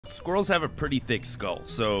Squirrels have a pretty thick skull,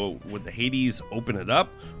 so would the Hades open it up?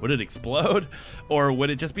 Would it explode? Or would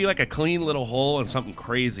it just be like a clean little hole and something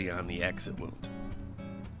crazy on the exit wound?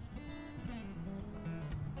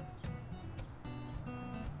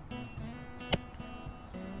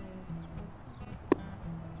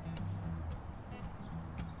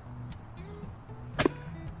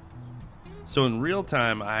 So in real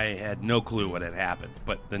time, I had no clue what had happened,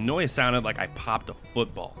 but the noise sounded like I popped a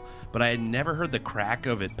football. But I had never heard the crack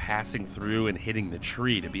of it passing through and hitting the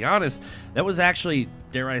tree. To be honest, that was actually,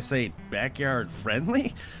 dare I say, backyard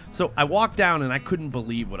friendly. So I walked down and I couldn't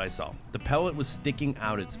believe what I saw. The pellet was sticking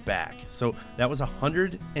out its back. So that was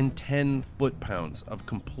 110 foot-pounds of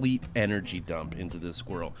complete energy dump into this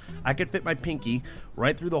squirrel. I could fit my pinky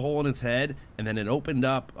right through the hole in its head, and then it opened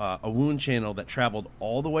up a wound channel that traveled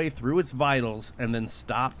all the way through its vitals and then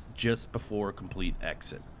stopped just before complete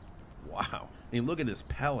exit. Wow. I mean, look at this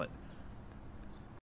pellet.